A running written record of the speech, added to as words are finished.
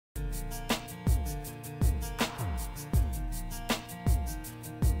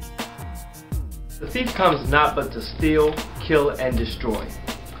The thief comes not but to steal, kill, and destroy.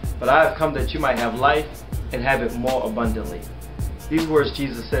 But I have come that you might have life and have it more abundantly. These words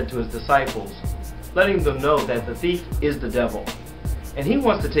Jesus said to his disciples, letting them know that the thief is the devil. And he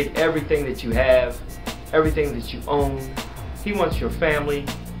wants to take everything that you have, everything that you own. He wants your family,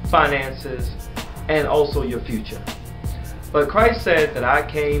 finances, and also your future. But Christ said that I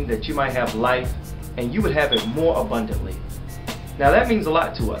came that you might have life and you would have it more abundantly. Now that means a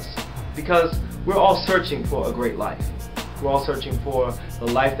lot to us because we're all searching for a great life. We're all searching for the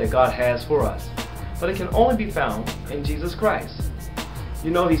life that God has for us. But it can only be found in Jesus Christ. You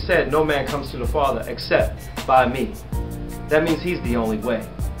know, he said, no man comes to the Father except by me. That means he's the only way.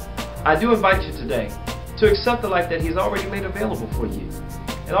 I do invite you today to accept the life that he's already made available for you.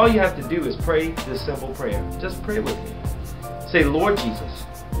 And all you have to do is pray this simple prayer. Just pray with me. Say, Lord Jesus,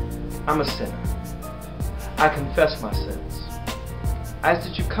 I'm a sinner. I confess my sins. I ask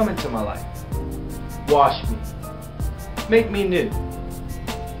that you come into my life. Wash me. Make me new.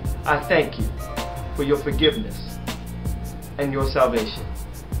 I thank you for your forgiveness and your salvation.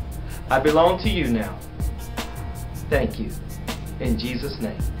 I belong to you now. Thank you. In Jesus'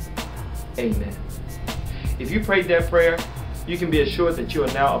 name, amen. If you prayed that prayer, you can be assured that you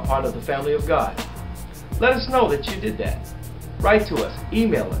are now a part of the family of God. Let us know that you did that. Write to us,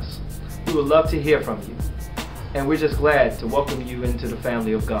 email us. We would love to hear from you. And we're just glad to welcome you into the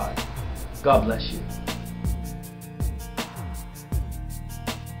family of God. God bless you.